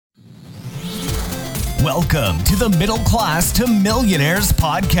Welcome to the Middle Class to Millionaires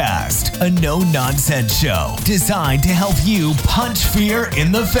podcast, a no-nonsense show designed to help you punch fear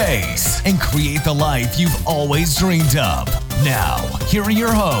in the face and create the life you've always dreamed of. Now, here are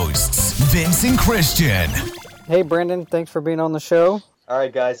your hosts, Vince and Christian. Hey, Brandon, thanks for being on the show. All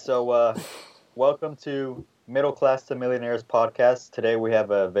right, guys, so welcome to Middle Class to Millionaires podcast. Today we have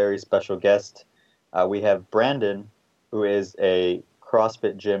a very special guest. We have Brandon, who is a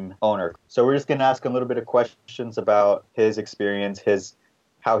CrossFit gym owner. So we're just going to ask him a little bit of questions about his experience,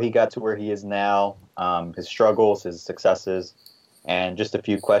 how he got to where he is now, his struggles, his successes, and just a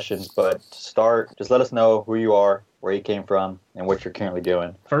few questions. But to start, just let us know who you are, where you came from, and what you're currently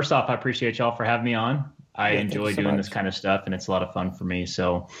doing. First off, I appreciate y'all for having me on. I enjoy doing this kind of stuff, and it's a lot of fun for me.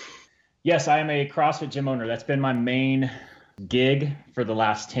 So yes, I am a CrossFit gym owner. That's been my main gig for the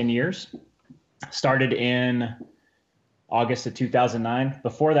last 10 years. Started in August of 2009.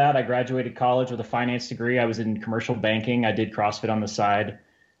 Before that, I graduated college with a finance degree. I was in commercial banking. I did CrossFit on the side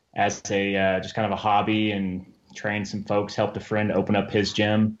as a just kind of a hobby and trained some folks, helped a friend open up his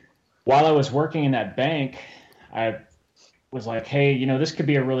gym. While I was working in that bank, I was like, hey, this could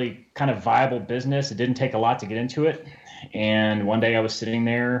be a really kind of viable business. It didn't take a lot to get into it. And one day I was sitting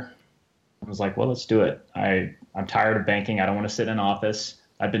there. I was like, well, let's do it. I'm tired of banking. I don't want to sit in an office.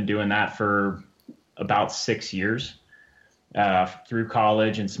 I've been doing that for about 6 years. Through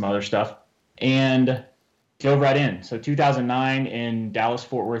college and some other stuff, and dove right in. So 2009 in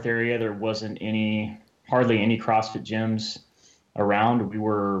Dallas-Fort Worth area, there wasn't hardly any CrossFit gyms around. We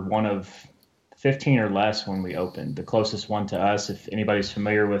were one of 15 or less when we opened. The closest one to us, if anybody's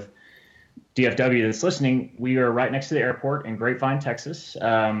familiar with DFW that's listening, we are right next to the airport in Grapevine, Texas.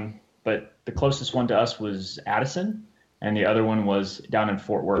 But the closest one to us was Addison, and the other one was down in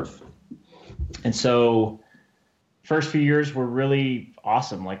Fort Worth. And so first few years were really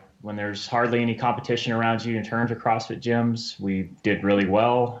awesome. Like when there's hardly any competition around you in terms of CrossFit gyms, we did really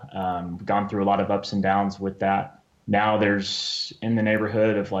well. Gone through a lot of ups and downs with that. Now there's in the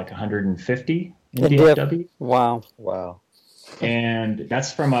neighborhood of like 150 in DFW. Wow. And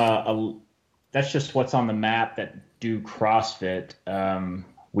that's from that's just what's on the map that do CrossFit.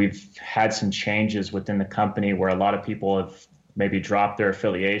 We've had some changes within the company where a lot of people have maybe dropped their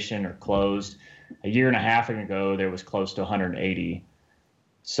affiliation or closed. A year and a half ago, there was close to 180.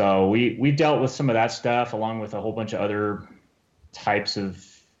 So we dealt with some of that stuff along with a whole bunch of other types of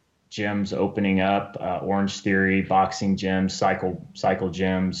gyms opening up, Orange Theory, boxing gyms, cycle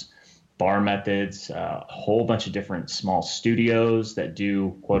gyms, bar methods, a whole bunch of different small studios that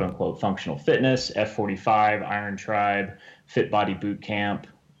do quote unquote functional fitness, F45, Iron Tribe, Fit Body Boot Camp,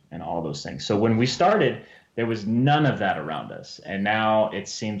 and all those things. So when we started, there was none of that around us. And now it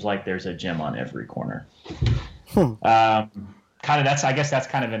seems like there's a gym on every corner. I guess that's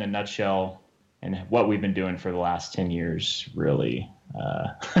kind of in a nutshell and what we've been doing for the last 10 years, really.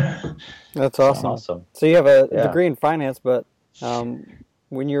 That's awesome. So you have a degree in finance, but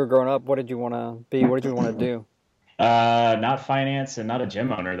when you were growing up, what did you want to be? What did you want to do? Not finance and not a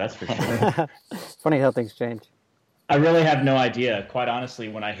gym owner, that's for sure. Funny how things change. I really have no idea. Quite honestly,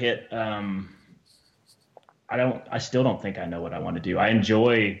 when I hit... I still don't think I know what I want to do. I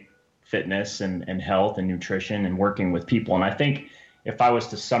enjoy fitness and health and nutrition and working with people. And I think if I was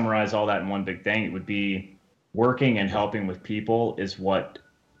to summarize all that in one big thing, it would be working and helping with people is what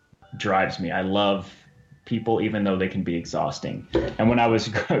drives me. I love people, even though they can be exhausting. And when I was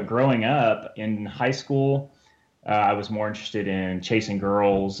growing up in high school, I was more interested in chasing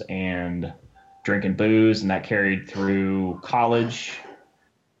girls and drinking booze, and that carried through college.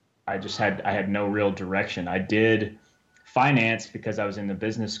 I had no real direction. I did finance because I was in the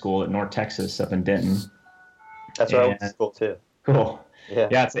business school at North Texas up in Denton. That's where I went to school too. Cool.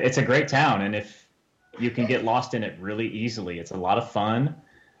 Yeah, it's a great town. And if you can get lost in it really easily, it's a lot of fun.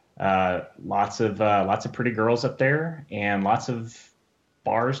 Lots of pretty girls up there and lots of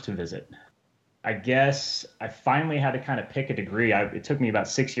bars to visit. I guess I finally had to kind of pick a degree. It took me about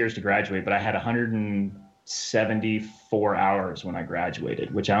 6 years to graduate, but I had 174 hours when I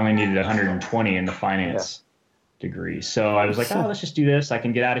graduated, which I only needed 120 in the finance degree. So I was like, let's just do this. I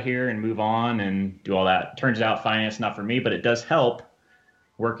can get out of here and move on and do all that. Turns out finance, not for me, but it does help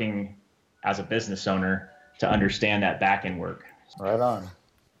working as a business owner to understand that back end work. Right on.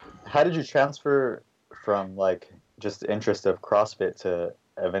 How did you transfer from like just the interest of CrossFit to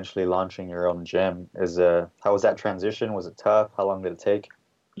eventually launching your own gym? How was that transition? Was it tough? How long did it take?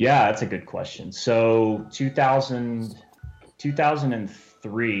 Yeah, that's a good question. So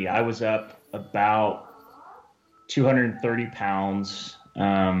 2003, I was up about 230 pounds,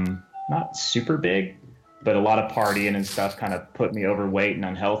 not super big, but a lot of partying and stuff kind of put me overweight and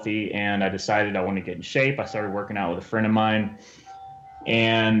unhealthy. And I decided I wanted to get in shape. I started working out with a friend of mine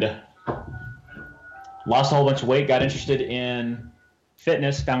and lost a whole bunch of weight, got interested in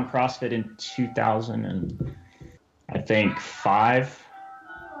fitness, found CrossFit in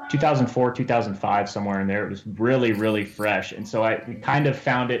 2004, 2005, somewhere in there. It was really, really fresh. And so I kind of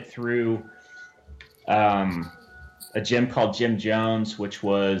found it through a gym called Jim Jones, which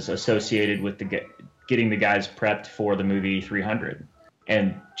was associated with getting the guys prepped for the movie 300.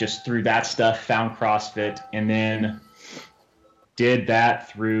 And just through that stuff, found CrossFit, and then did that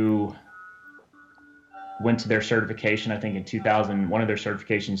through, went to their certification, I think in 2000, one of their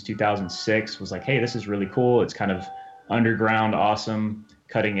certifications, 2006, was like, hey, this is really cool. It's kind of underground, awesome,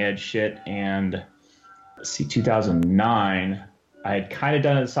 cutting edge shit. And 2009, I had kind of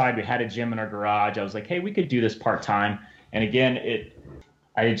done it aside. We had a gym in our garage. I was like, hey, we could do this part-time. And again,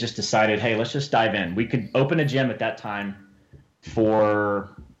 I had just decided, hey, let's just dive in. We could open a gym at that time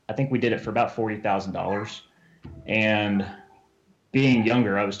for, I think we did it for about $40,000. And being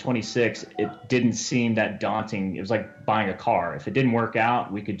younger, I was 26, it didn't seem that daunting. It was like buying a car. If it didn't work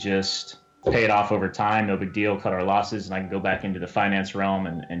out, we could just pay it off over time, no big deal, cut our losses, and I could go back into the finance realm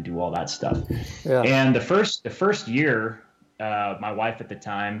and do all that stuff. Yeah. And the first year, my wife at the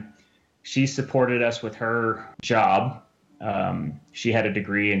time, she supported us with her job. She had a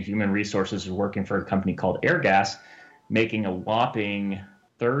degree in human resources, working for a company called Airgas, making a whopping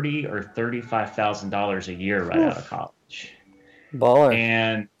 $30,000 or $35,000 a year right out of college. Baller.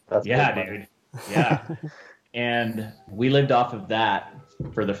 And that's dude. Yeah. And we lived off of that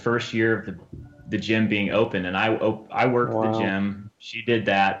for the first year of the gym being open. And I worked the gym. She did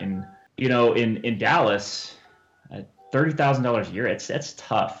that. And, in Dallas, $30,000 a year, that's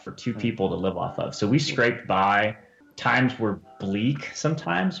tough for two people to live off of. So we scraped by. Times were bleak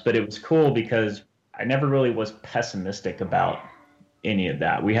sometimes, but it was cool because I never really was pessimistic about any of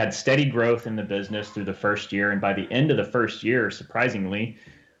that. We had steady growth in the business through the first year. And by the end of the first year, surprisingly,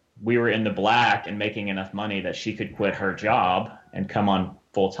 we were in the black and making enough money that she could quit her job and come on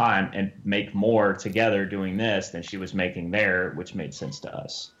full time and make more together doing this than she was making there, which made sense to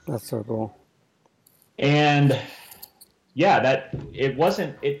us. That's so cool. And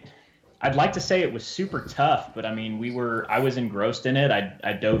I'd like to say it was super tough, but I mean, I was engrossed in it.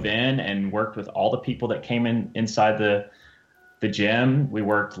 I dove in and worked with all the people that came inside the gym. We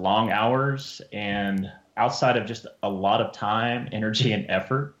worked long hours, and outside of just a lot of time, energy, and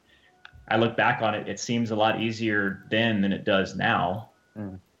effort, I look back on it, it seems a lot easier then than it does now.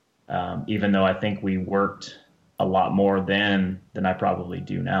 Even though I think we worked a lot more then than I probably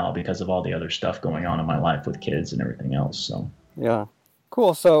do now because of all the other stuff going on in my life with kids and everything else. So yeah,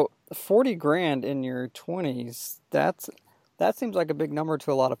 cool. So $40,000 in your 20s, that seems like a big number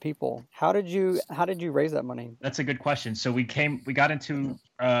to a lot of people. How did you raise that money? That's a good question. So we got into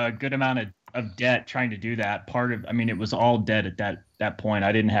a good amount of debt trying to do that. It was all debt at that point.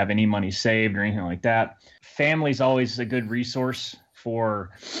 I didn't have any money saved or anything like that. Family's always a good resource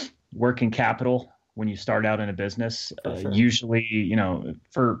for working capital when you start out in a business. Sure. Usually,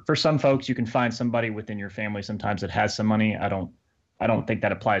 for some folks, you can find somebody within your family sometimes that has some money. I don't think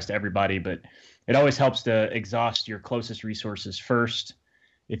that applies to everybody, but it always helps to exhaust your closest resources first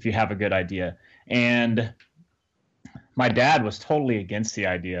if you have a good idea. And my dad was totally against the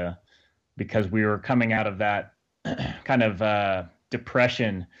idea because we were coming out of that kind of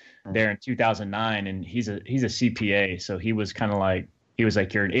depression there in 2009, and he's a CPA, so he was kind of like,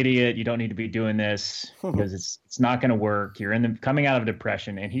 you're an idiot, you don't need to be doing this because it's not going to work. You're coming out of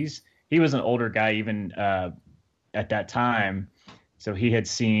depression. And he was an older guy even at that time, so he had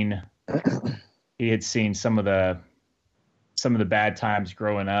seen some of the bad times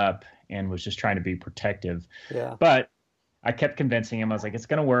growing up and was just trying to be protective. Yeah. But I kept convincing him. I was like, it's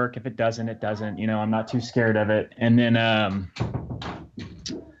going to work. If it doesn't, it doesn't. I'm not too scared of it. And then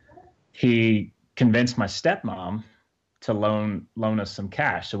he convinced my stepmom to loan us some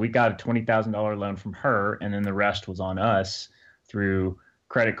cash. So we got a $20,000 loan from her, and then the rest was on us through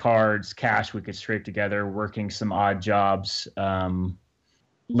credit cards, cash we could scrape together, working some odd jobs,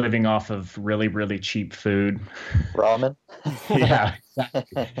 living off of really, really cheap food. Ramen? Yeah,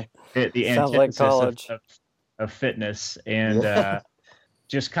 exactly. The sounds like college. Of fitness, and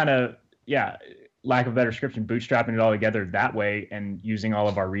just kind of, lack of a better description, bootstrapping it all together that way and using all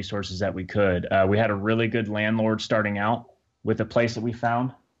of our resources that we could. We had a really good landlord starting out with a place that we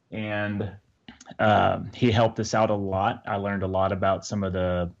found, and he helped us out a lot. I learned a lot about some of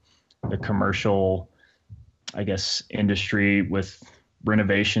the commercial, I guess, industry with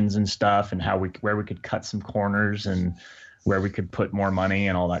renovations and stuff, and where we could cut some corners and where we could put more money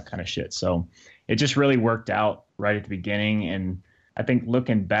and all that kind of shit. So it just really worked out right at the beginning. And I think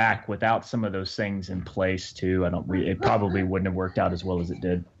looking back, without some of those things in place too, it probably wouldn't have worked out as well as it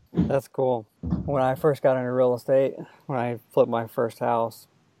did. That's cool. When I first got into real estate, when I flipped my first house,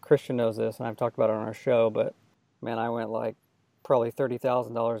 Christian knows this, and I've talked about it on our show, but man, I went like probably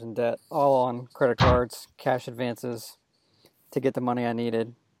 $30,000 in debt, all on credit cards, cash advances to get the money I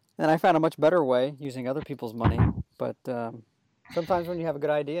needed. And I found a much better way using other people's money. But sometimes when you have a good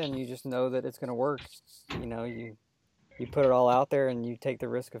idea and you just know that it's going to work, you know, you put it all out there and you take the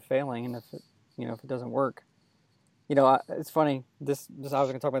risk of failing. And if it doesn't work, you know, it's funny. This I was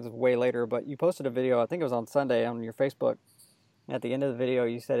going to talk about this way later, but you posted a video, I think it was on Sunday, on your Facebook. And at the end of the video,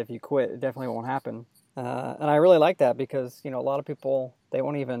 you said if you quit, it definitely won't happen. And I really like that because, you know, a lot of people, they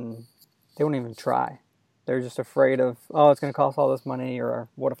won't even try. They're just afraid of, oh, it's going to cost all this money, or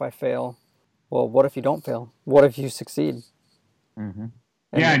what if I fail? Well, what if you don't fail? What if you succeed? Mm-hmm.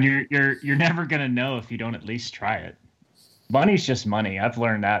 And you're never going to know if you don't at least try it. Money's just money. I've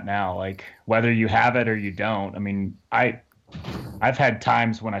learned that now. Like, whether you have it or you don't. I mean, I've had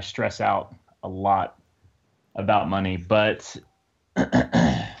times when I stress out a lot about money, but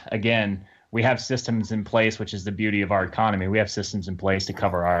again, we have systems in place, which is the beauty of our economy. We have systems in place to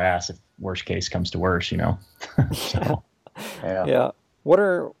cover our ass if worst case comes to worse, you know? So, yeah. What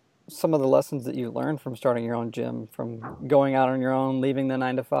are some of the lessons that you learned from starting your own gym, from going out on your own, leaving the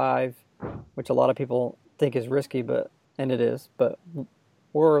 9-to-5, which a lot of people think is risky, and it is, but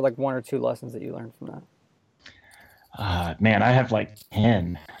what are like 1 or 2 lessons that you learned from that? Man, I have like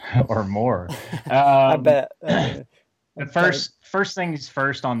 10 or more. I bet. The first things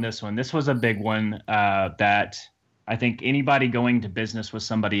first on this one. This was a big one that I think anybody going to business with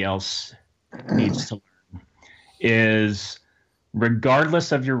somebody else needs to learn is,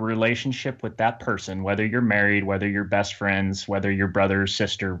 regardless of your relationship with that person, whether you're married, whether you're best friends, whether you're brother,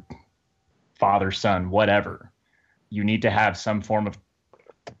 sister, father, son, whatever, you need to have some form of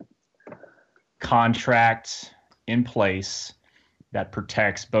contract in place that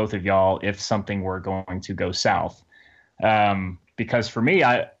protects both of y'all if something were going to go south. Because for me,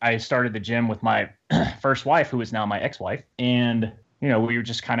 I started the gym with my first wife, who is now my ex-wife. And, you know, we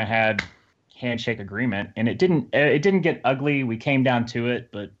just kind of had handshake agreement, and it didn't get ugly. We came down to it,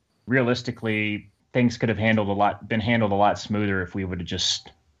 but realistically, things could have been handled a lot smoother if we would have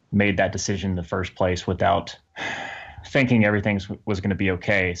just made that decision in the first place without thinking everything was going to be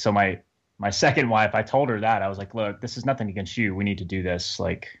okay. So my second wife, I told her that. I was like, look, this is nothing against you. We need to do this.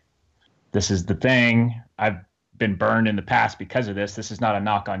 Like, this is the thing. I've been burned in the past because of this. This is not a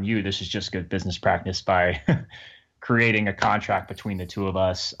knock on you. This is just good business practice by creating a contract between the two of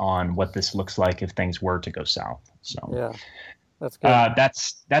us on what this looks like if things were to go south. So yeah, that's good.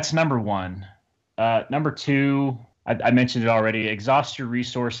 That's number one. Number two, I mentioned it already. Exhaust your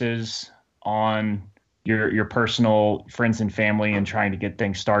resources on your personal friends and family and trying to get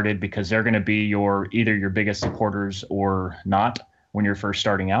things started, because they're going to be either your biggest supporters or not when you're first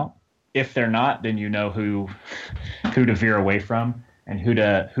starting out. If they're not, then you know who to veer away from and who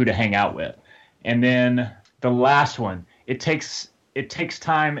to hang out with. And then the last one, it takes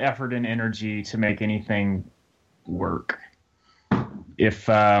time, effort, and energy to make anything work. If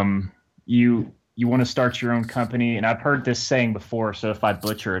you want to start your own company, and I've heard this saying before, so if I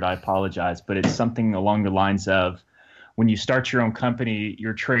butcher it, I apologize, but it's something along the lines of, when you start your own company,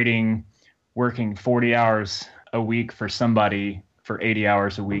 you're trading working 40 hours a week for somebody for 80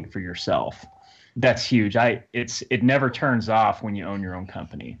 hours a week for yourself. That's huge. It never turns off when you own your own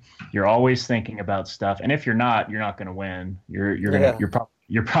company. You're always thinking about stuff, and if you're not going to win.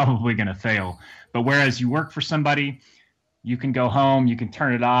 You're probably going to fail. But whereas you work for somebody, you can go home, you can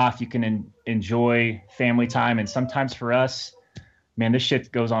turn it off, you can enjoy family time. And sometimes for us, man, this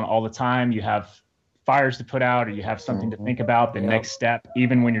shit goes on all the time. You have fires to put out, or you have something to think about, the next step,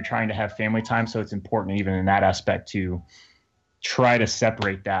 even when you're trying to have family time. So it's important, even in that aspect, to try to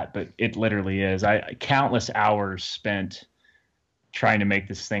separate that. But it literally is. Countless hours spent trying to make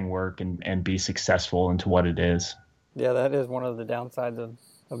this thing work and be successful into what it is. Yeah, that is one of the downsides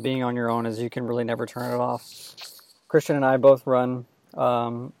of being on your own, is you can really never turn it off. Christian and I both run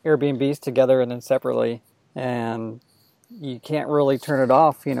Airbnbs together and then separately, and you can't really turn it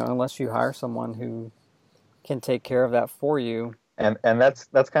off, unless you hire someone who can take care of that for you. And that's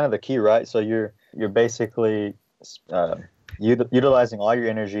kind of the key, right? So you're basically utilizing all your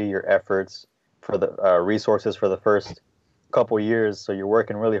energy, your efforts for the resources for the first couple years. So you're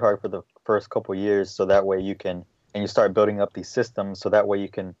working really hard for the first couple years, so that way you start building up these systems, so that way you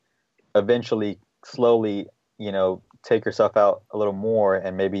can eventually slowly take yourself out a little more,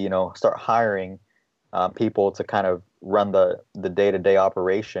 and maybe start hiring people to kind of run the day-to-day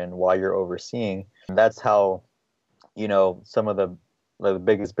operation while you're overseeing. And that's how, some of the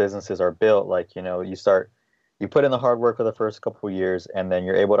biggest businesses are built. Like, you put in the hard work for the first couple of years, and then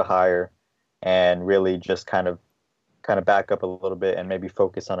you're able to hire and really just kind of back up a little bit and maybe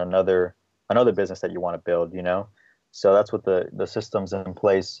focus on another business that you want to build, So that's what the systems in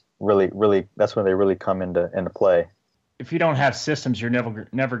place really that's when they really come into play. If you don't have systems, you're never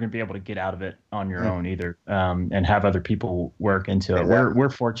going to be able to get out of it on your own either, and have other people work into it. Exactly. We're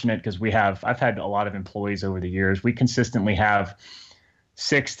fortunate because I've had a lot of employees over the years. We consistently have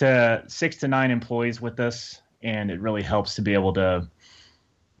 6 to 9 employees with us, and it really helps to be able to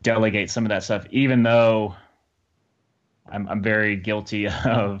delegate some of that stuff, even though I'm very guilty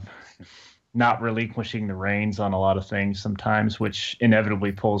of not relinquishing the reins on a lot of things sometimes, which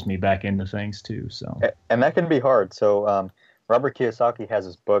inevitably pulls me back into things too. So, and that can be hard. So, Robert Kiyosaki has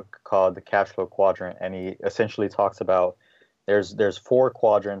this book called The Cash Flow Quadrant, and he essentially talks about there's 4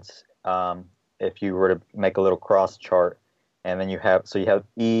 quadrants. If you were to make a little cross chart, and then you have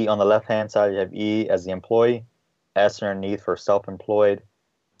E on the left hand side, you have E as the employee, S underneath for self-employed,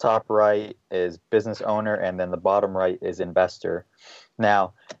 top right is business owner, and then the bottom right is investor.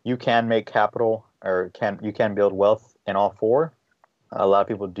 Now, you can make capital, or you can build wealth in all 4. A lot of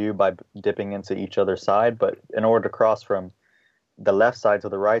people do by dipping into each other's side, but in order to cross from the left side to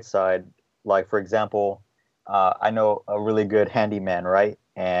the right side, like for example, I know a really good handyman, right?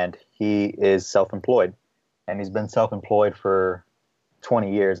 And he is self-employed, and he's been self-employed for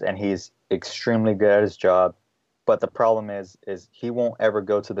 20 years, and he's extremely good at his job. But the problem is he won't ever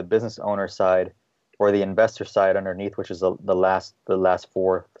go to the business owner side or the investor side underneath, which is the last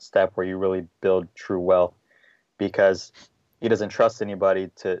 4th step where you really build true wealth, because he doesn't trust anybody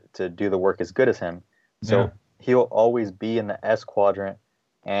to do the work as good as him. So he'll always be in the S quadrant,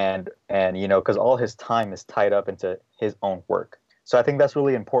 and because all his time is tied up into his own work. So I think that's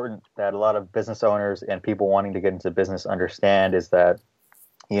really important that a lot of business owners and people wanting to get into business understand, is that,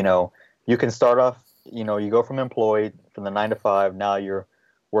 you can start off, you go from employed from the 9 to 5. Now you're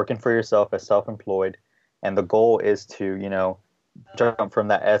working for yourself as self-employed. And the goal is to, jump from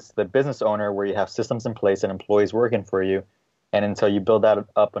that S, the business owner, where you have systems in place and employees working for you. And until you build that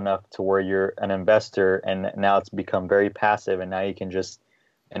up enough to where you're an investor, and now it's become very passive, and now you can just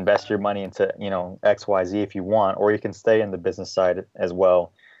invest your money into, X, Y, Z if you want, or you can stay in the business side as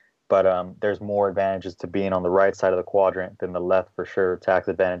well. But there's more advantages to being on the right side of the quadrant than the left, for sure. Tax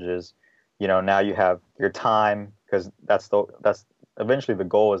advantages. Now you have your time, because that's eventually the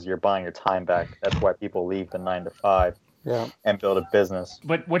goal is you're buying your time back. That's why people leave the 9 to 5 and build a business.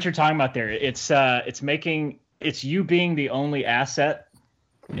 But what you're talking about there, it's you being the only asset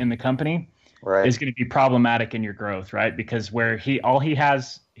in the company, right, is going to be problematic in your growth, right? Because where he's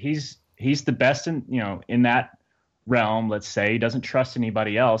the best in that realm. Let's say he doesn't trust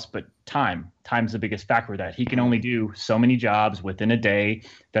anybody else, but time's the biggest factor. That he can only do so many jobs within a day.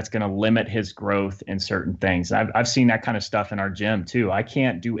 That's going to limit his growth in certain things. I've seen that kind of stuff in our gym too. I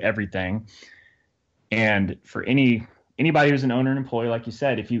can't do everything, and for anybody who's an owner and employee, like you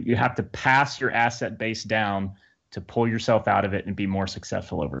said, if you have to pass your asset base down to pull yourself out of it and be more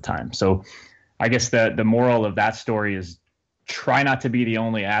successful over time. So I guess the moral of that story is try not to be the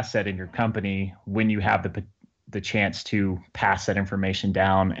only asset in your company when you have the chance to pass that information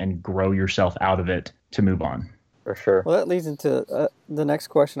down and grow yourself out of it to move on. For sure. Well, that leads into the next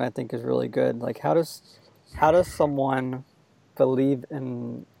question. I think is really good. Like, how does someone believe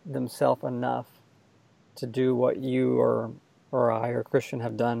in themselves enough to do what you or I or Christian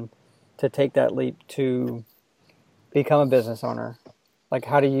have done, to take that leap to become a business owner? Like,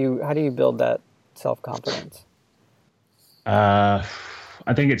 how do you build that self-confidence? I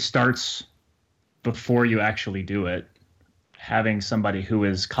think it starts before you actually do it, having somebody who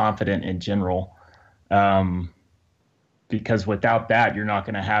is confident in general, because without that, you're not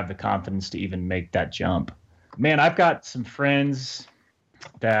going to have the confidence to even make that jump. Man, I've got some friends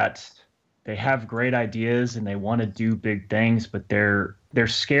that they have great ideas and they want to do big things, but they're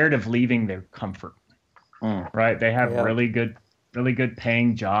scared of leaving their comfort. Right? They have really good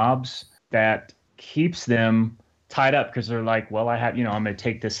paying jobs that keeps them tied up, because they're like, well, I'm going to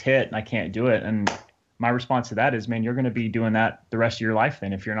take this hit and I can't do it. And my response to that is, man, you're going to be doing that the rest of your life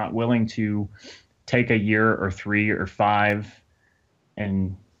then, if you're not willing to take a year or 3 or 5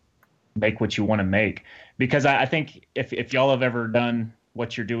 and make what you want to make. Because I think if y'all have ever done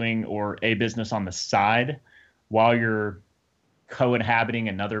what you're doing or a business on the side while you're co-inhabiting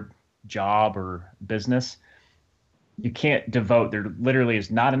another job or business, you can't devote, there literally is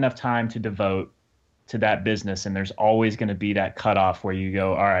not enough time to devote to that business. And there's always going to be that cutoff where you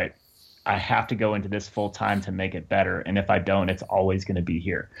go, all right, I have to go into this full time to make it better. And if I don't, it's always going to be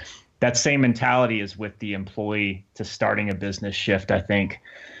here. That same mentality is with the employee to starting a business shift. I think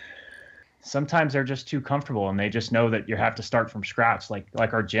sometimes they're just too comfortable and they just know that you have to start from scratch. Like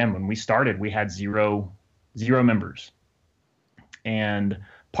our gym, when we started, we had zero members. And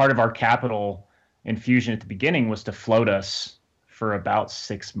part of our capital infusion at the beginning was to float us for about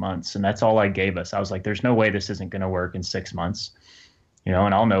 6 months. And that's all I gave us. I was like, there's no way this isn't going to work in 6 months, and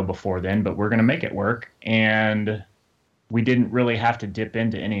I'll know before then, but we're going to make it work. And we didn't really have to dip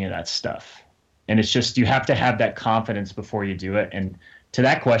into any of that stuff. And it's just, you have to have that confidence before you do it. And to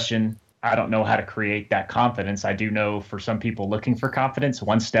that question, I don't know how to create that confidence. I do know for some people looking for confidence,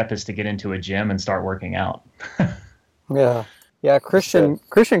 one step is to get into a gym and start working out. Yeah. Christian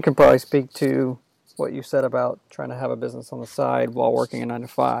can probably speak to what you said about trying to have a business on the side while working a 9 to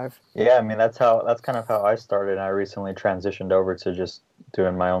 5. Yeah, I mean, that's kind of how I started. I recently transitioned over to just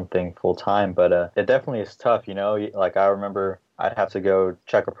doing my own thing full time, but it definitely is tough. Like I remember I'd have to go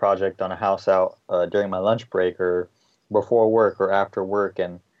check a project on a house out during my lunch break or before work or after work,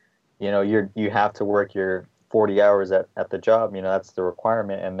 and you have to work your 40 hours at the job. That's the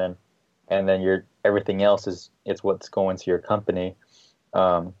requirement, and then your everything else it's what's going to your company.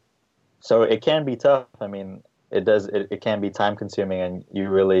 So it can be tough. I mean, it can be time consuming, and you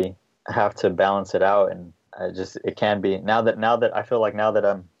really have to balance it out. And it can be now that I feel like now that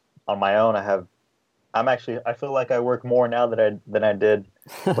I'm on my own, I feel like I work more now than I did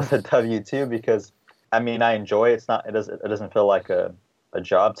with a W-2, because I mean, I enjoy it. It doesn't feel like a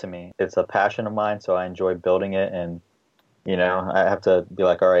job to me. It's a passion of mine, so I enjoy building it. And I have to be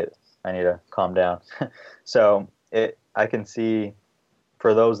like, all right, I need to calm down. So I can see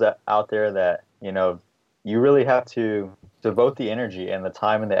for those that out there that, you really have to devote the energy and the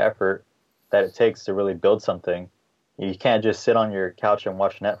time and the effort that it takes to really build something. You can't just sit on your couch and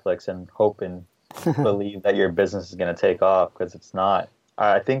watch Netflix and hope and believe that your business is going to take off, because it's not.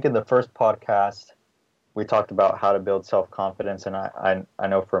 I think in the first podcast, we talked about how to build self-confidence. And I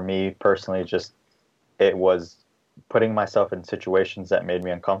know for me personally, it was putting myself in situations that made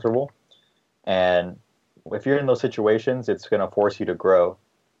me uncomfortable. And if you're in those situations, it's going to force you to grow.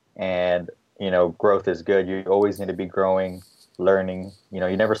 And, growth is good. You always need to be growing, learning. You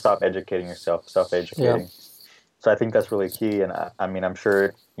never stop educating yourself, self-educating. Yeah. So I think that's really key. And I mean, I'm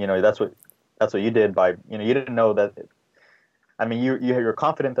sure, that's what you did by, you didn't know that. I mean, you're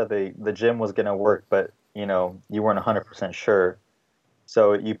confident that the gym was going to work, but, you weren't 100% sure.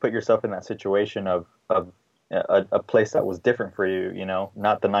 So you put yourself in that situation of a place that was different for you,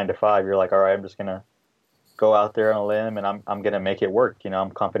 not the 9 to 5. You're like, all right, I'm just going to go out there on a limb and I'm going to make it work.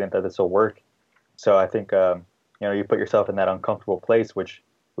 I'm confident that this will work. So I think, you put yourself in that uncomfortable place, which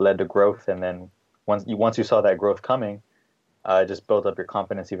led to growth. And then once you saw that growth coming, just built up your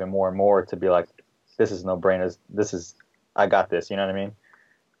confidence even more and more to be like, this is no brainer. I got this. You know what I mean?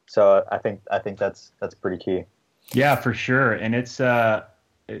 So I think that's pretty key. Yeah, for sure. And it's,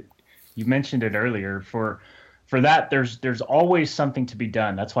 you mentioned it earlier, for that, there's always something to be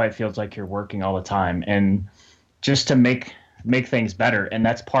done. That's why it feels like you're working all the time, and just to make things better. And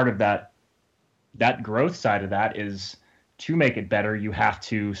that's part of that growth side of that is to make it better. You have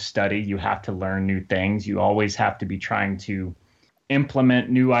to study, you have to learn new things. You always have to be trying to implement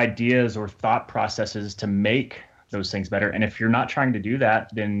new ideas or thought processes to make those things better. And if you're not trying to do that,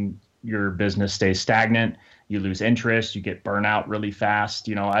 then your business stays stagnant. You lose interest, you get burnout really fast.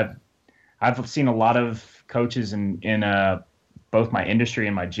 I've seen a lot of coaches in both my industry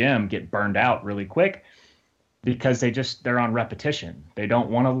and my gym get burned out really quick because they're on repetition. They don't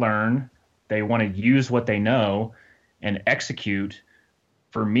want to learn. They want to use what they know and execute.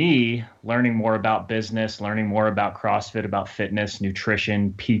 For me, learning more about business, learning more about CrossFit, about fitness,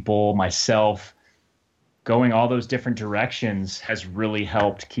 nutrition, people, myself, going all those different directions has really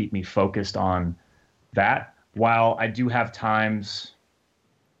helped keep me focused on that. While I do have times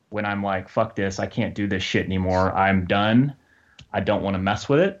when I'm like, fuck this, I can't do this shit anymore. I'm done. I don't want to mess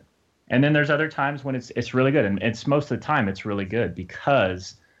with it. And then there's other times when it's really good. And it's most of the time it's really good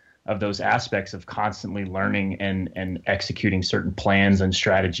because of those aspects of constantly learning and executing certain plans and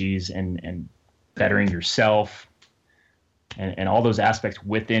strategies and bettering yourself and all those aspects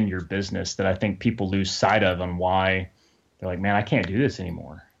within your business that I think people lose sight of on why they're like, man, I can't do this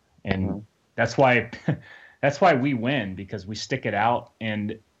anymore. And that's why we win, because we stick it out.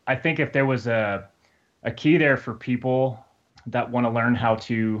 And I think if there was a key there for people that want to learn how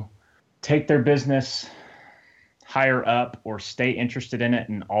to take their business higher up or stay interested in it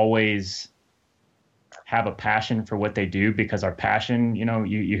and always have a passion for what they do, because our passion,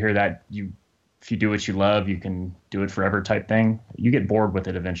 you hear that, if you do what you love, you can do it forever type thing. You get bored with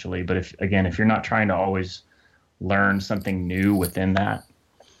it eventually. But if you're not trying to always learn something new within that,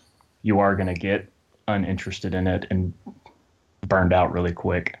 you are going to get uninterested in it and burned out really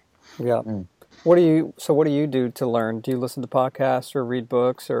quick. Yeah. What do you do to learn? Do you listen to podcasts or read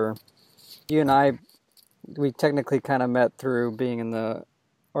books? Or you and I, we technically kind of met through being in the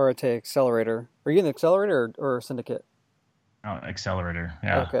Arete Accelerator. Are you in the Accelerator or Syndicate? Oh, Accelerator.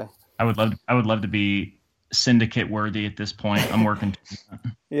 Yeah. Okay. I would love to be syndicate worthy at this point. I'm working.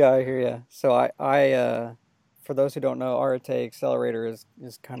 Yeah, I hear you. So I for those who don't know, Arete Accelerator is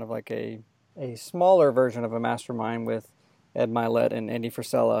kind of like a smaller version of a mastermind with Ed Milet and Andy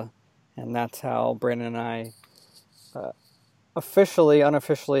Frisella. And that's how Brandon and I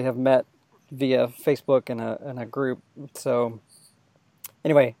unofficially have met via Facebook in a group. So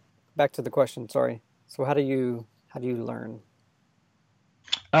anyway, back to the question. Sorry. So how do you learn?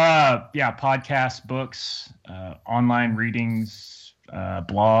 Podcasts, books, online readings,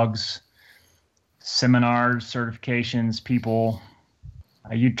 blogs, seminars, certifications, people.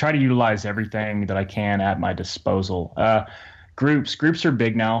 You try to utilize everything that I can at my disposal. Groups are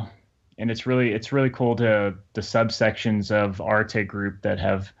big now. And it's really cool to the subsections of Arete group that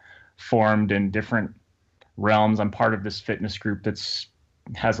have formed in different realms. I'm part of this fitness group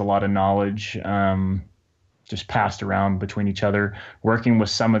has a lot of knowledge just passed around between each other. Working with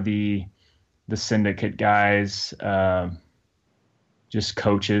some of the syndicate guys, just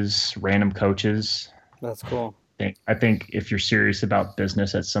coaches, random coaches. That's cool. I think if you're serious about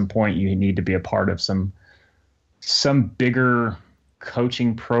business at some point, you need to be a part of some bigger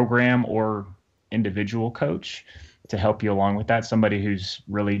coaching program or individual coach to help you along with that. Somebody who's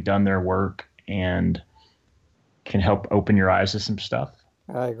really done their work and can help open your eyes to some stuff.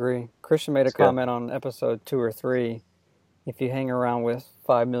 I agree. Christian made a comment on episode 2 or 3. If you hang around with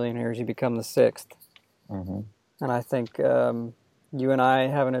 5 millionaires, you become the 6th. Mm-hmm. And I think you and I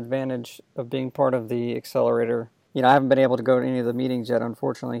have an advantage of being part of the Accelerator. I haven't been able to go to any of the meetings yet,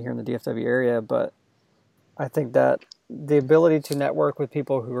 unfortunately, here in the DFW area, but I think that the ability to network with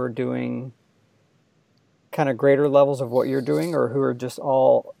people who are doing kind of greater levels of what you're doing or who are just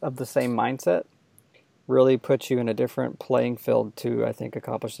all of the same mindset really puts you in a different playing field to, I think,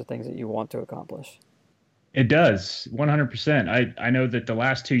 accomplish the things that you want to accomplish. It does, 100%. I know that the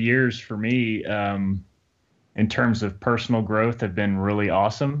last 2 years for me, in terms of personal growth, have been really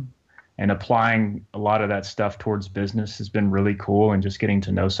awesome. And applying a lot of that stuff towards business has been really cool. And just getting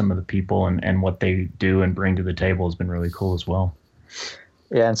to know some of the people and what they do and bring to the table has been really cool as well.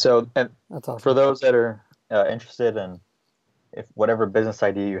 Yeah, and that's awesome. For those that are interested in whatever business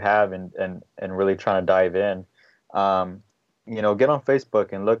idea you have and really trying to dive in, get on Facebook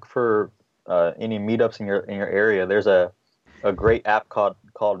and look for any meetups in your area. There's a great app called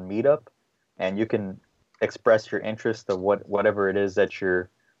Meetup, and you can express your interest of whatever it is that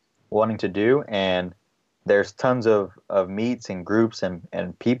you're wanting to do, and there's tons of meets and groups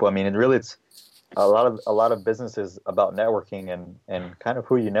and people. I mean, it's a lot of businesses about networking and kind of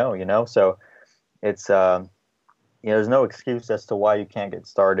who so it's there's no excuse as to why you can't get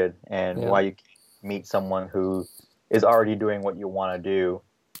started and why you can't meet someone who is already doing what you want to do.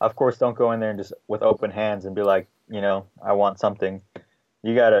 Of course, don't go in there and just with open hands and be like, I want something.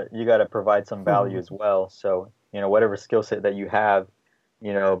 You gotta provide some value as well. So whatever skill set that you have,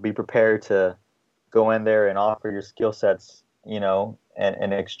 be prepared to go in there and offer your skill sets,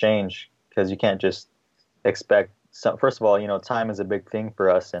 and exchange, because you can't just expect some. First of all, time is a big thing for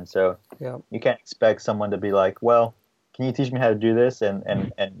us, and so you can't expect someone to be like, well, can you teach me how to do this,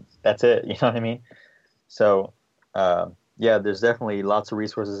 and that's it. You know what I mean? So there's definitely lots of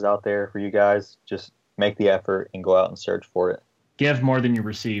resources out there for you guys. Just make the effort and go out and search for it. Give more than you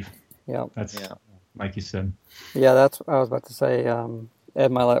receive. Yeah, that's like you said. Yeah, that's what I was about to say. Ed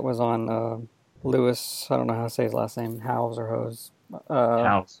Milet was on Lewis, I don't know how to say his last name, Howes or Hose.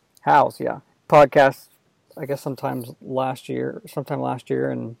 Howes, yeah. Podcast, I guess sometime last year,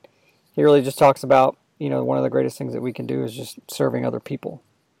 and he really just talks about, one of the greatest things that we can do is just serving other people.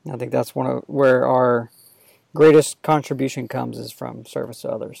 And I think that's where our greatest contribution comes, is from service to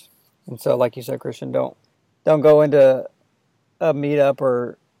others. And so, like you said, Christian, don't go into a meetup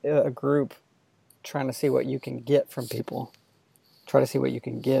or a group trying to see what you can get from people. Try to see what you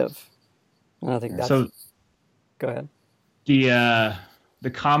can give. And I think that's... So, go ahead. The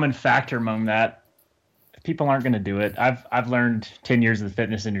common factor among that, people aren't going to do it. I've learned 10 years of the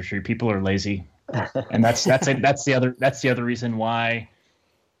fitness industry, people are lazy. And that's the other reason why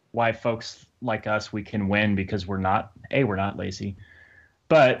folks like us, we can win, because we're not lazy.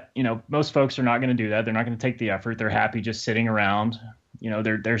 But, most folks are not going to do that. They're not going to take the effort. They're happy just sitting around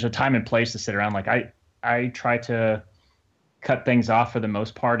there's a time and place to sit around. Like I try to cut things off for the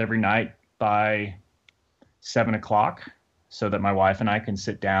most part every night by 7:00 so that my wife and I can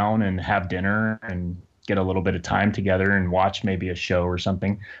sit down and have dinner and get a little bit of time together and watch maybe a show or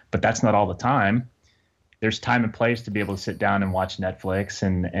something. But that's not all the time. There's time and place to be able to sit down and watch Netflix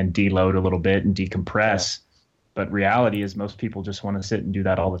and deload a little bit and decompress. Yeah. But reality is most people just want to sit and do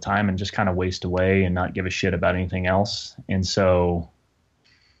that all the time and just kind of waste away and not give a shit about anything else. And so,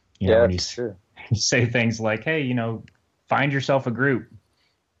 when you say things like, hey, find yourself a group,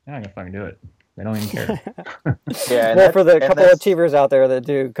 they're not going to fucking do it. They don't even care. Yeah. Well, for the couple of achievers out there that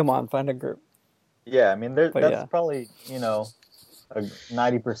do, come on, find a group. Yeah. I mean, that's probably, a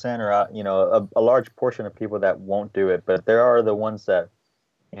 90% or, a large portion of people that won't do it. But there are the ones that,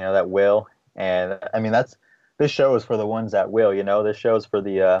 that will. And I mean, this show is for the ones that will, this show is for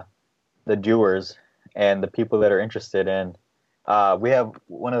the doers and the people that are interested in. We have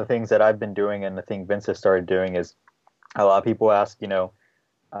one of the things that I've been doing, and I think Vince has started doing, is a lot of people ask,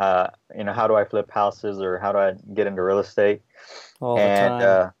 how do I flip houses or how do I get into real estate? All the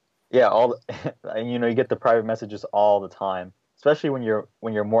time. You get the private messages all the time, especially when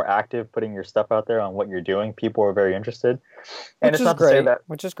you're more active, putting your stuff out there on what you're doing. People are very interested, and it's not to say that,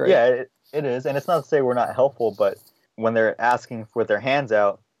 which is great. Yeah, it is, and it's not to say we're not helpful, but when they're asking with their hands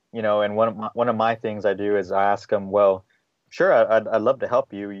out, and one of my things I do is I ask them, well, sure, I'd love to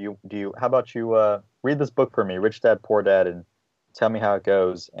help you. How about you read this book for me, Rich Dad Poor Dad, and tell me how it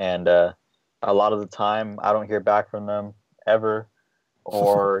goes. And a lot of the time, I don't hear back from them ever,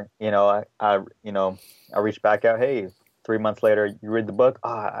 or I reach back out, hey, 3 months later, you read the book?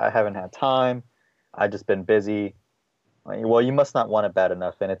 I haven't had time. I've just been busy. Well, you must not want it bad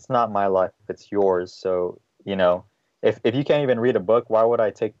enough, and it's not my life, it's yours. So, if you can't even read a book, why would I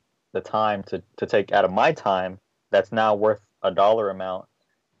take the time to take out of my time that's now worth $1 amount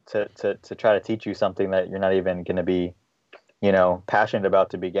to try to teach you something that you're not even going to be, passionate about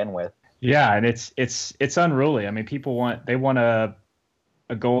to begin with? Yeah, and it's unruly. I mean, people want a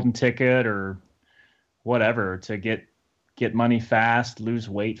golden ticket or whatever to get money fast, lose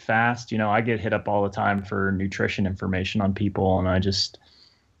weight fast. I get hit up all the time for nutrition information on people, and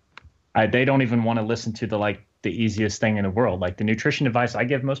they don't even want to listen to the easiest thing in the world. Like, the nutrition advice I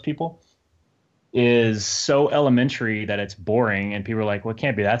give most people is so elementary that it's boring, and people are like, well, it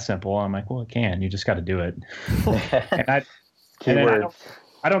can't be that simple. I'm like, well, it can. You just got to do it.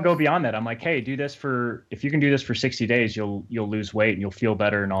 I don't go beyond that. I'm like, hey, if you can do this for 60 days, you'll lose weight and you'll feel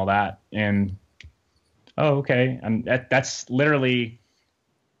better and all that. And oh, okay. And that's literally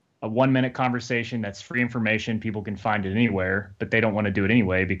a 1-minute conversation. That's free information. People can find it anywhere, but they don't want to do it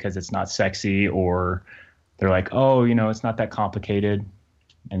anyway because it's not sexy, or they're like, oh, it's not that complicated.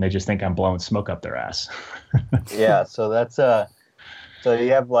 And they just think I'm blowing smoke up their ass. Yeah. So that's, so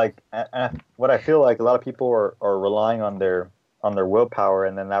you have what I feel like a lot of people are relying on their willpower,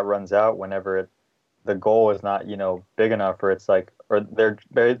 and then that runs out whenever the goal is not, big enough, or it's like, or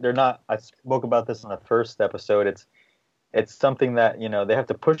they're not. I spoke about this in the first episode. It's something that, they have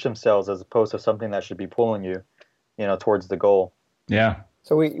to push themselves as opposed to something that should be pulling you, towards the goal. Yeah.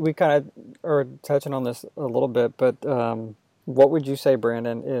 So we kind of are touching on this a little bit, but what would you say,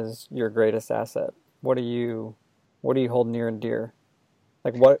 Brandon, is your greatest asset? What do you hold near and dear?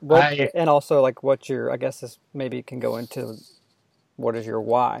 Like and also what's your, I guess this maybe can go into, what is your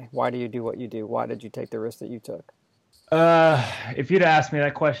why? Why do you do what you do? Why did you take the risk that you took? If you'd asked me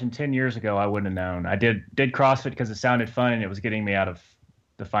that question 10 years ago, I wouldn't have known. I did CrossFit because it sounded fun and it was getting me out of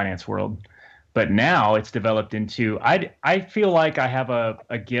the finance world. But now it's developed into, I feel like I have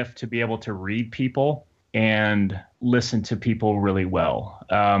a gift to be able to read people and listen to people really well.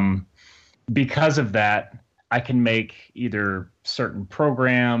 Because of that, I can make either certain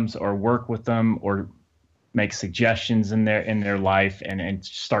programs or work with them or make suggestions in their life and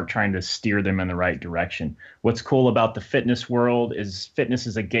start trying to steer them in the right direction. What's cool about the fitness world is fitness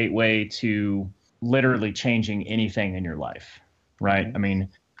is a gateway to literally changing anything in your life, right? I mean,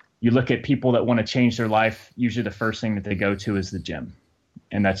 you look at people that want to change their life, usually the first thing that they go to is the gym.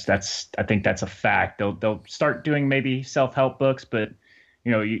 And I think that's a fact. They'll start doing maybe self-help books, but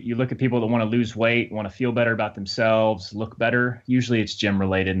you look at people that want to lose weight, want to feel better about themselves, look better. Usually it's gym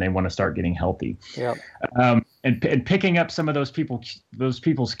related and they want to start getting healthy. Yeah. And picking up some of those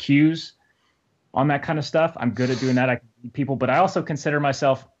people's cues on that kind of stuff. I'm good at doing that. I can read people, but I also consider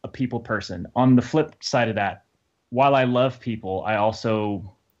myself a people person. On the flip side of that, while I love people, I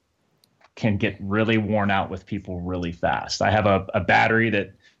also can get really worn out with people really fast. I have a battery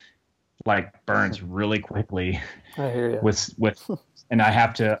that burns really quickly. I hear you. With and I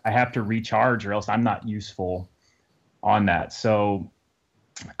have to recharge or else I'm not useful on that. So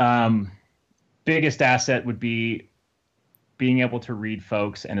Biggest asset would be being able to read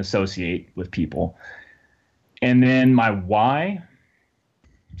folks and associate with people. And then my why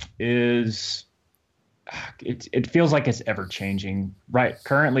is, it feels like it's ever changing.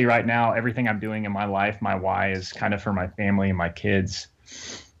 Currently, right now, everything I'm doing in my life, my why is kind of for my family and my kids.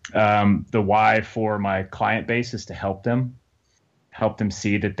 The why for my client base is to help them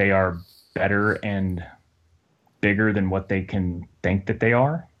see that they are better and bigger than what they can think that they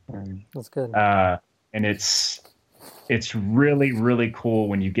are. That's good. And it's really, really cool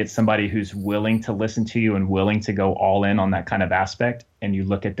when you get somebody who's willing to listen to you and willing to go all in on that kind of aspect. And you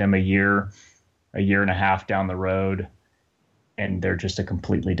look at them a year and a half down the road, and they're just a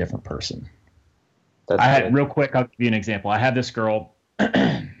completely different person. Real quick, I'll give you an example. I had this girl,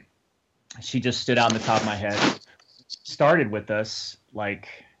 she just stood out in the top of my head. Started with us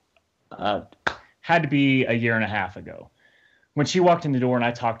had to be a year and a half ago. When she walked in the door and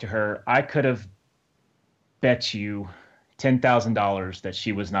I talked to her, I could have bet you $10,000 that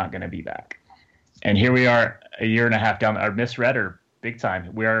she was not going to be back. And here we are a year and a half down. I misread her big time.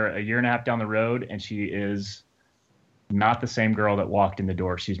 We are a year and a half down the road, and she is not the same girl that walked in the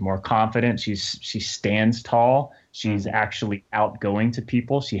door. She's more confident. She stands tall. She's actually outgoing to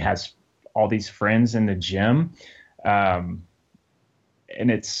people. She has all these friends in the gym. And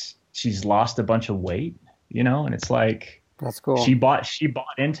she's lost a bunch of weight, and it's like, that's cool. She bought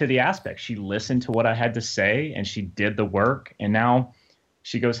into the aspect. She listened to what I had to say, and she did the work. And now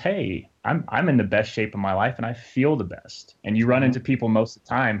she goes, "Hey, I'm in the best shape of my life, and I feel the best." And you run into people most of the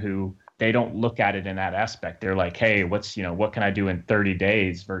time who they don't look at it in that aspect. They're like, "Hey, what can I do in 30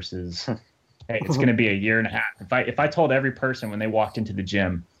 days?" Versus, "Hey, it's going to be a year and a half." If I told every person when they walked into the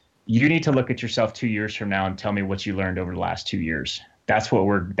gym, you need to look at yourself 2 years from now and tell me what you learned over the last 2 years. That's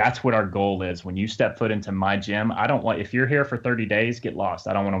what our goal is. When you step foot into my gym, if you're here for 30 days, get lost.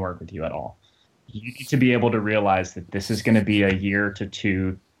 I don't want to work with you at all. You need to be able to realize that this is going to be a year to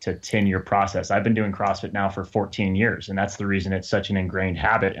 2 to 10-year process. I've been doing CrossFit now for 14 years, and that's the reason it's such an ingrained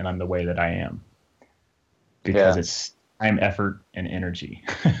habit, and I'm the way that I am. Because it's time, effort, and energy.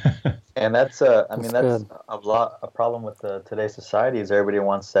 And that's a problem with today's society is everybody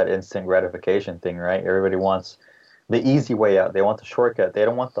wants that instant gratification thing, right? Everybody wants the easy way out. They want the shortcut. They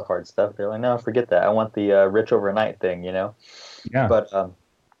don't want the hard stuff. They're like, no, forget that. I want the rich overnight thing, Yeah. But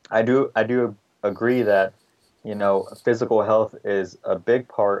I do agree that, physical health is a big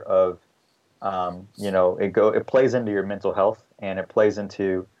part of, it plays into your mental health, and it plays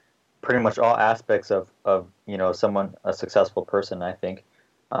into pretty much all aspects of a successful person, I think.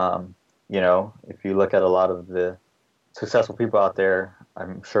 If you look at a lot of the successful people out there,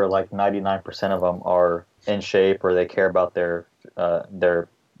 I'm sure like 99% of them are in shape, or they care about their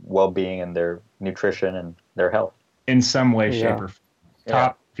well-being and their nutrition and their health in some way, shape, or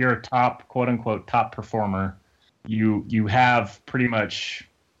form. If you're a top, quote unquote, top performer, you have pretty much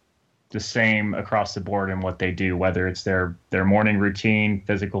the same across the board in what they do, whether it's their morning routine,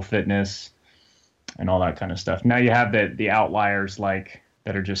 physical fitness, and all that kind of stuff. Now you have the outliers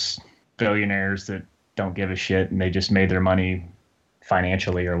that are just billionaires that don't give a shit, and they just made their money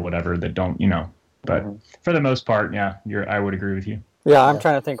financially or whatever, that don't, but for the most part, I would agree with you. Yeah, I'm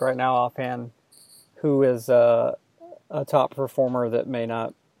trying to think right now offhand who is a top performer that may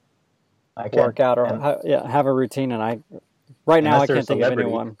not work out or have a routine, and I can't think of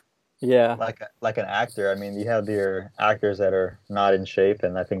anyone. Yeah, like an actor. I mean, you have your actors that are not in shape,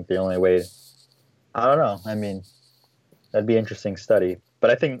 and I think the only way, I don't know. I mean, that'd be an interesting study. But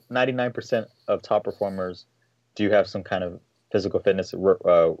I think 99% of top performers do have some kind of physical fitness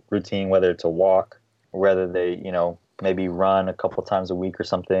routine, whether it's a walk, or whether they, maybe run a couple times a week or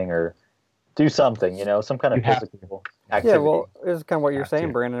something, or do something, some kind of physical activity. Yeah, well, it's kind of what you're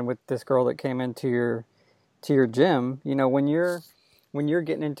saying, Brandon, with this girl that came into your gym. When you're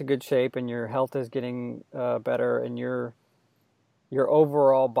getting into good shape and your health is getting better, and your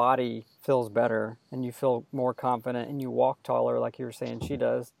overall body feels better, and you feel more confident, and you walk taller, like you were saying she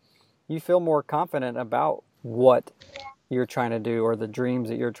does, you feel more confident about what you're trying to do or the dreams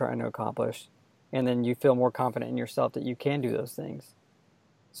that you're trying to accomplish. And then you feel more confident in yourself that you can do those things.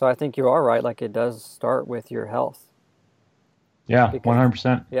 So I think you are right. Like, it does start with your health. Yeah,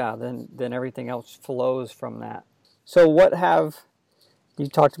 100%. Yeah, then everything else flows from that. So you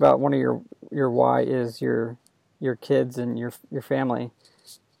talked about one of your why is your kids and your family.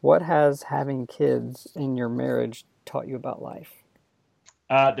 What has having kids in your marriage taught you about life?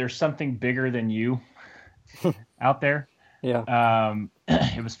 There's something bigger than you out there. Yeah.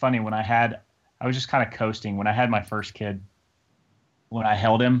 It was funny I was just kind of coasting when I had my first kid. When I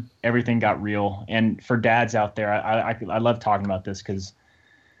held him, everything got real. And for dads out there, I love talking about this because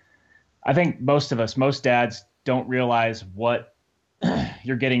I think most dads don't realize what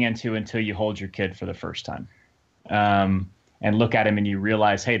you're getting into until you hold your kid for the first time. And look at him and you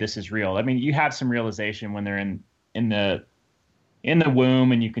realize, hey, this is real. I mean, you have some realization when they're in the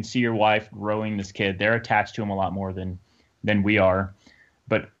womb and you can see your wife growing this kid. They're attached to him a lot more than we are.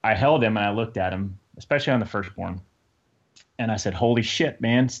 But I held him and I looked at him, especially on the firstborn. And I said, holy shit,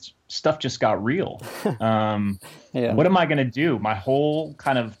 man, stuff just got real. Yeah. What am I going to do? My whole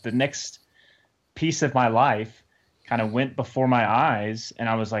kind of the next piece of my life kind of went before my eyes. And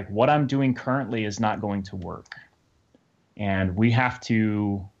I was like, what I'm doing currently is not going to work. And we have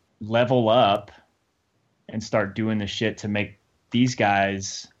to level up and start doing the shit to make these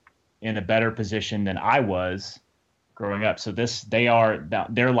guys in a better position than I was growing up. So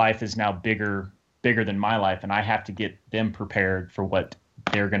their life is now bigger than my life, and I have to get them prepared for what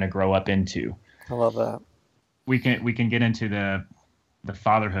they're going to grow up into. I love that. We can get into the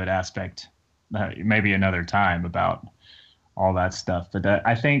fatherhood aspect maybe another time about all that stuff. But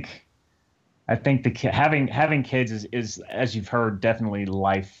I think having kids is, as you've heard, definitely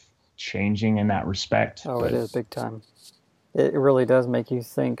life changing in that respect. Oh, it is big time. It really does make you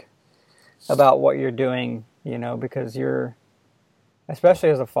think about what you're doing, because especially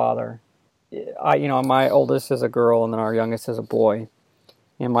as a father. My oldest is a girl and then our youngest is a boy.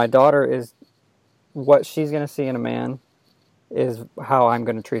 And my daughter is, what she's going to see in a man is how I'm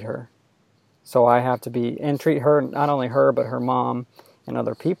going to treat her. So I have to treat her, not only her, but her mom and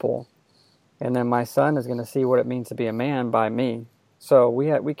other people. And then my son is going to see what it means to be a man by me. So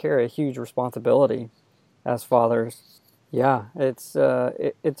we carry a huge responsibility as fathers. Yeah, it's a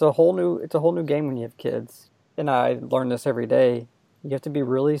whole new game when you have kids. And I learn this every day. You have to be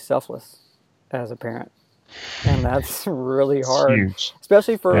really selfless as a parent. And that's really hard, huge.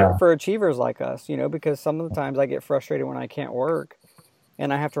 Especially for achievers like us, because some of the times I get frustrated when I can't work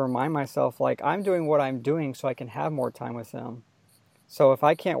and I have to remind myself, like, I'm doing what I'm doing so I can have more time with them. So if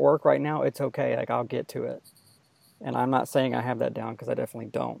I can't work right now, it's okay. Like, I'll get to it. And I'm not saying I have that down because I definitely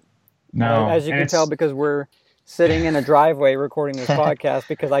don't. No. As you can tell, because we're sitting in a driveway recording this podcast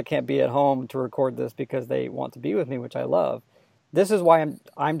because I can't be at home to record this because they want to be with me, which I love. This is why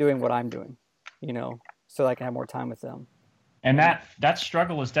I'm doing what I'm doing, so I can have more time with them. And that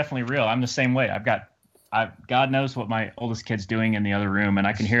struggle is definitely real. I'm the same way. God knows what my oldest kid's doing in the other room, and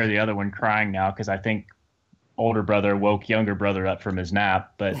I can hear the other one crying now because I think older brother woke younger brother up from his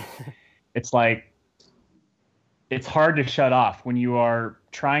nap. But it's like, it's hard to shut off when you are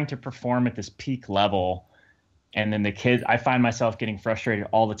trying to perform at this peak level. And then the kids, I find myself getting frustrated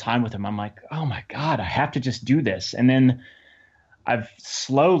all the time with them. I'm like, oh my God, I have to just do this. And then I've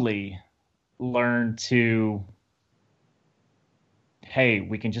slowly learned to, hey,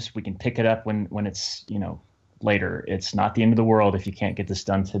 we can pick it up when it's, later. It's not the end of the world if you can't get this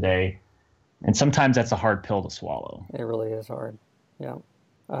done today. And sometimes that's a hard pill to swallow. It really is hard. Yeah.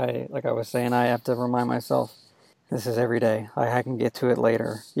 Like I was saying, I have to remind myself, this is every day. I can get to it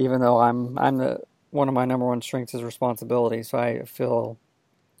later, even though one of my number one strengths is responsibility. So I feel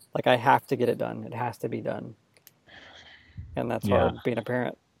like I have to get it done. It has to be done. And that's hard being a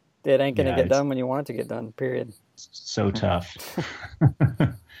parent. It ain't going to get done when you want it to get done, period. So tough.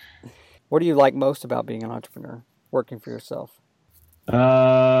 What do you like most about being an entrepreneur, working for yourself?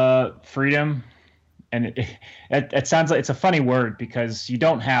 Freedom. And it sounds like it's a funny word because you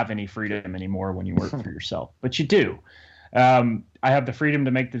don't have any freedom anymore when you work for yourself, but you do. I have the freedom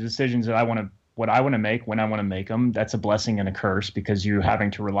to make the decisions that what I want to make when I want to make them. That's a blessing and a curse because you're having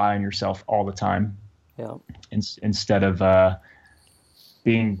to rely on yourself all the time. Yeah. Instead of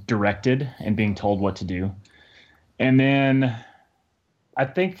being directed and being told what to do. And then I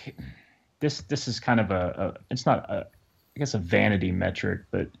think this is kind of it's not I guess a vanity metric,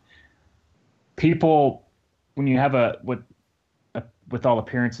 but people, when you have with all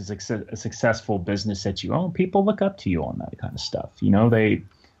appearances, a successful business that you own, people look up to you on that kind of stuff. They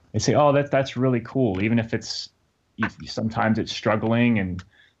say, oh, that's really cool. Even if sometimes it's struggling and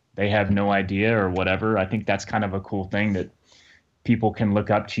they have no idea or whatever. I think that's kind of a cool thing that people can look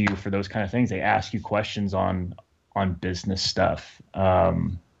up to you for those kind of things. They ask you questions on business stuff.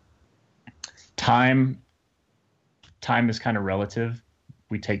 Time is kind of relative.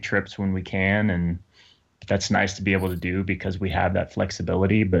 We take trips when we can, and that's nice to be able to do because we have that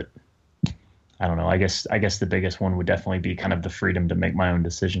flexibility. But I don't know. I guess the biggest one would definitely be kind of the freedom to make my own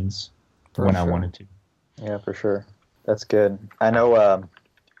decisions when I wanted to. Yeah, for sure. That's good. I know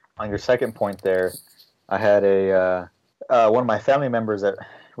on your second point there, I had one of my family members that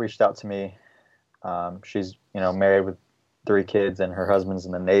reached out to me. She's married with 3 kids and her husband's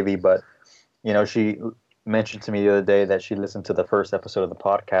in the Navy, but she mentioned to me the other day that she listened to the first episode of the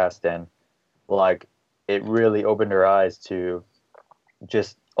podcast, and like it really opened her eyes to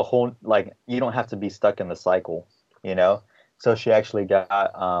just a whole, like, you don't have to be stuck in the cycle, you know? So she actually got,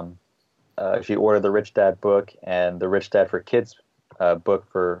 she ordered the Rich Dad book and the Rich Dad for Kids book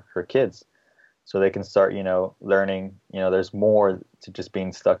for her kids. So they can start, you know, learning, you know, there's more to just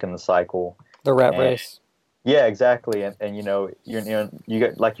being stuck in the cycle. The rat race. Yeah, exactly. And you know, you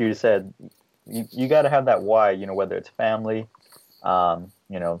got, like you said, you got to have that why, you know, whether it's family,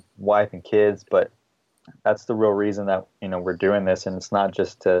 you know, wife and kids, but that's the real reason that, you know, we're doing this. And it's not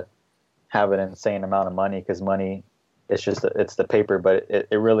just to have an insane amount of money, because money, it's just, it's the paper, but it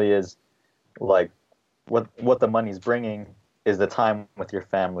really is like what the money's bringing is the time with your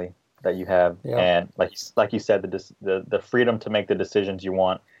family that you have. Yeah. And like you said, the freedom to make the decisions you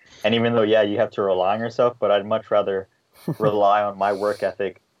want. And even though, yeah, you have to rely on yourself, but I'd much rather rely on my work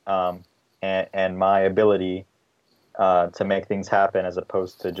ethic and my ability to make things happen, as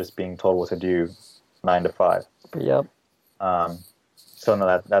opposed to just being told what to do 9 to 5. Yep. So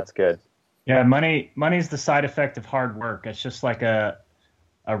no, that's good. Yeah, money's the side effect of hard work. It's just like a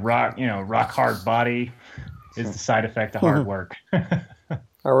rock hard body is the side effect of hard work.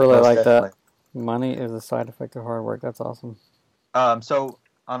 I really like definitely. That. Money is a side effect of hard work. That's awesome. So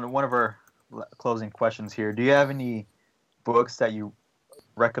on one of our closing questions here, do you have any books that you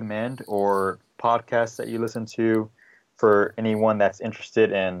recommend or podcasts that you listen to for anyone that's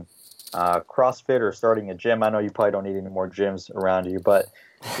interested in CrossFit or starting a gym? I know you probably don't need any more gyms around you, but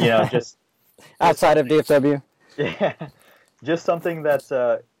you know, just outside of DFW. Yeah, just something that's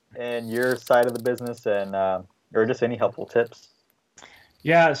in your side of the business, and or just any helpful tips.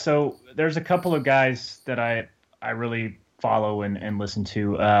 Yeah, so there's a couple of guys that I really follow and listen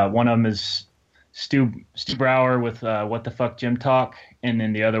to. One of them is Stu Brower with What the Fuck Gym Talk, and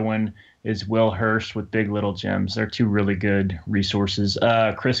then the other one is Will Hurst with Big Little Gyms. They're two really good resources.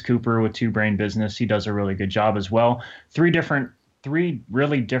 Chris Cooper with Two Brain Business, he does a really good job as well. Three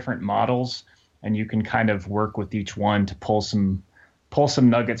really different models, and you can kind of work with each one to pull some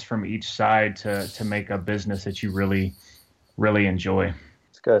nuggets from each side to make a business that you really, really enjoy.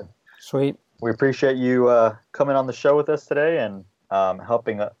 It's good. Sweet. We appreciate you coming on the show with us today and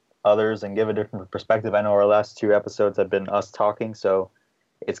helping others and give a different perspective. I know our last 2 episodes have been us talking, so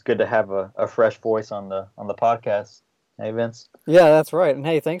it's good to have a fresh voice on the podcast. Hey, Vince. Yeah, that's right. And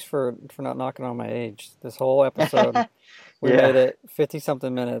hey, thanks for not knocking on my age. This whole episode, we made it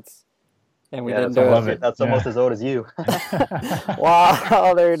 50-something minutes, and we didn't do it. That's almost as old as you.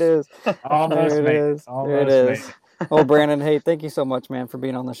 Wow, there it is. Almost there it made. is. There it is. Well, Brandon, hey, thank you so much, man, for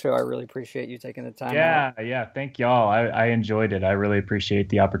being on the show. I really appreciate you taking the time out. Yeah, thank y'all. I enjoyed it. I really appreciate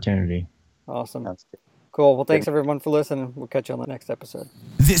the opportunity. Awesome. Cool. Well, thanks everyone for listening. We'll catch you on the next episode.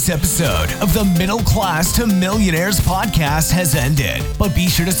 This episode of the Middle Class to Millionaires podcast has ended, but be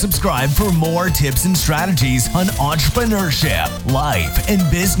sure to subscribe for more tips and strategies on entrepreneurship, life, and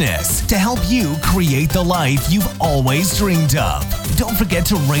business to help you create the life you've always dreamed of. Don't forget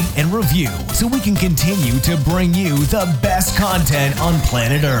to rate and review so we can continue to bring you the best content on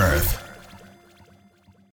planet Earth.